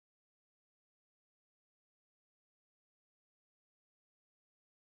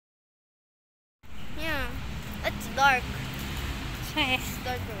dark. Eh, It's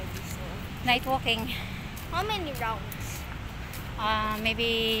dark already, so. night walking. How many rounds?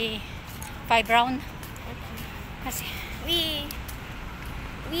 Maybe 5 round. Okay. Kasi,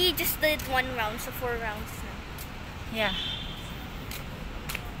 We just did 1 round, so 4 rounds na. yeah.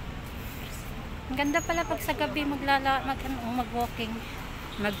 Ang ganda pala pag sa gabi mag-walking,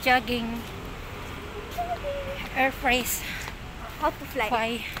 mag-jogging, air race. How to fly?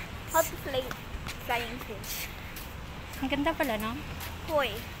 How to fly flying fish? Ang ganda pala, no?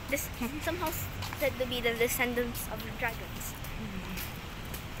 Koi. This somehow said to be the descendants of the dragons.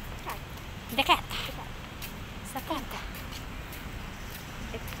 Cat. The cat. Sa cat.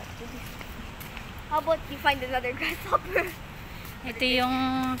 How about you find another grasshopper? Ito yung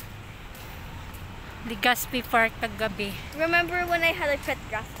Legaspi Park paggabi. Remember when I had a pet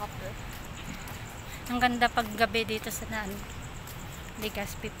grasshopper? Ang ganda paggabi dito sa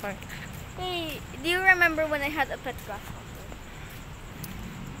Legaspi Park. Hey, do you remember when I had a pet grasshopper?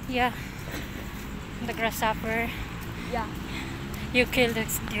 Yeah. The grasshopper. Yeah. You killed the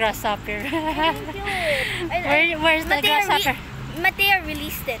grasshopper. I didn't kill it. Where's the grasshopper? Mateo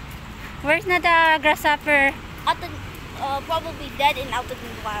released it. Where's not the grasshopper? Probably dead and out in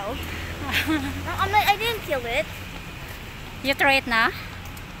the wild. I didn't kill it. You throw it na?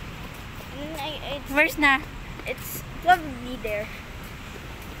 Where's na? It's probably there.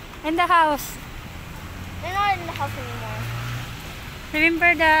 In the house. They're not in the house anymore.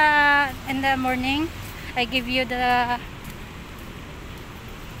 Remember in the morning, I give you the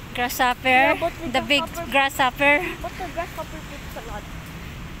grasshopper, Yeah, the big grasshopper. But the grasshopper poops a lot.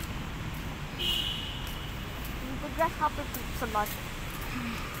 The grasshopper poops a lot.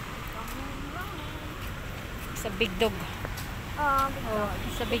 It's a big dog. Big dog.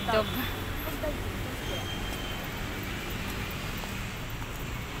 It's a big dog.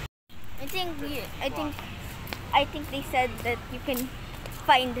 I think they said that you can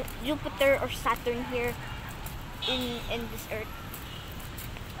find Jupiter or Saturn here in this Earth.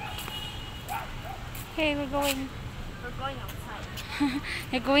 Hey, we're going outside.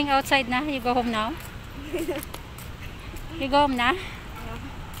 You're going outside na? You go home now? You go home na?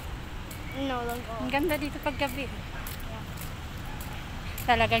 No, don't go. Ang ganda dito paggabi.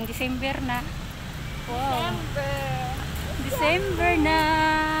 Talagang December na. Wow. December na.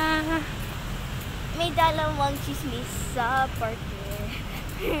 May dalawang chismis sa parke.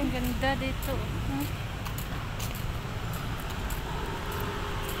 Ang ganda dito.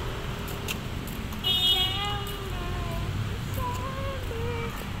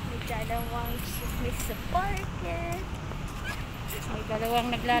 May dalawang chismis sa parke. May dalawang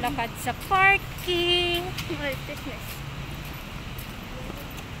naglalakad sa parking. What is chismis?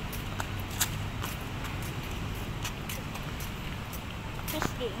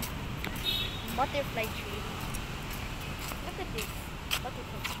 Interesting. Butterfly tree. Look at this.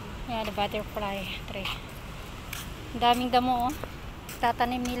 Butterfly tree. Yeah, the butterfly tree. Ang daming damo, oh.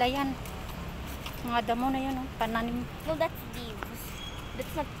 Tatanim nila yan. Mga damo na yan, oh. Pananim. No, that's leaves.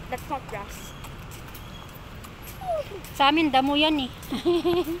 That's not grass. Sa amin, damo yan, eh.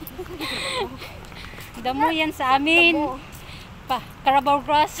 Damo yan sa amin. Damo. Carabao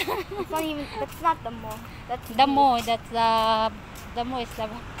grass. That's not damo. That's Damo, leaves. that's the... Damo is the...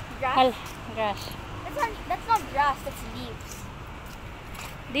 Grass? Grass. That's not grass, that's leaves.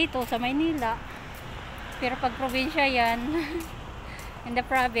 Dito sa Maynila. Pero pag probinsya yan, in the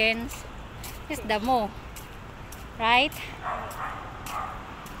province, is damo. Right?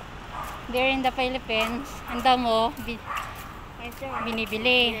 There in the Philippines, ang damo,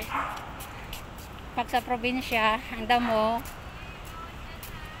 binibili. Pag sa probinsya, ang damo,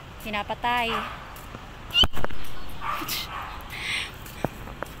 pinapatay.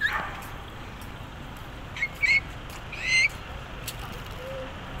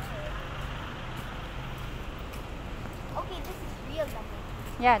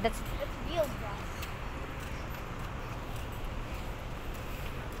 Yeah, that's real grass.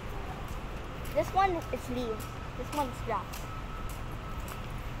 This one is leaves. This one is grass.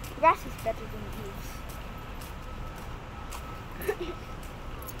 Grass is better than leaves.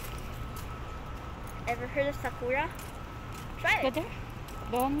 Ever heard of sakura? Try it. better.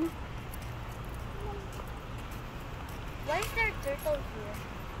 Dome. Why is there a turtle here?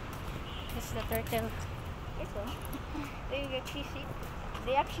 This is the turtle. This one. They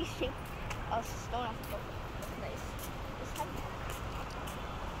actually shape a stone as a turtle. That's nice. Just have that.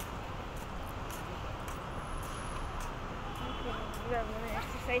 Okay, we have another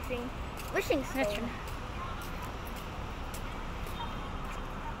exercising wishing stone.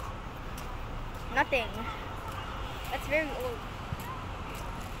 Nothing. That's very old.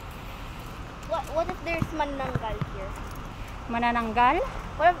 What if there's manananggal here? Manananggal?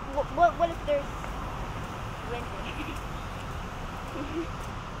 What if there's winter?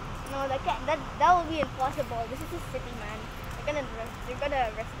 No, that would be impossible. This is a city, man. They're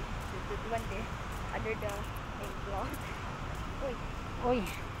gonna arrest the winter under the law. Uy. Uy.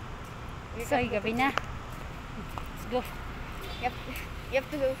 Soy, gabi na. Let's go. You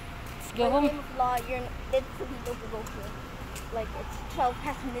have to go. Let's go By the home. name of law, it's illegal to go here. Like it's 12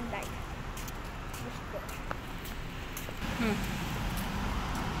 past midnight. Let's go.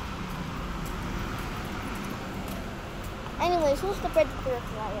 Anyways, who's the predator of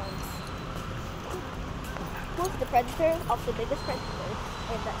lions? Who's the predator of the biggest predator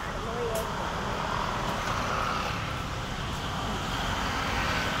in the animal world?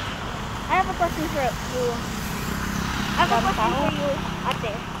 I have a question for you. I have a question for you,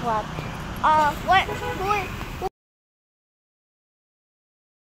 Ate. What? Who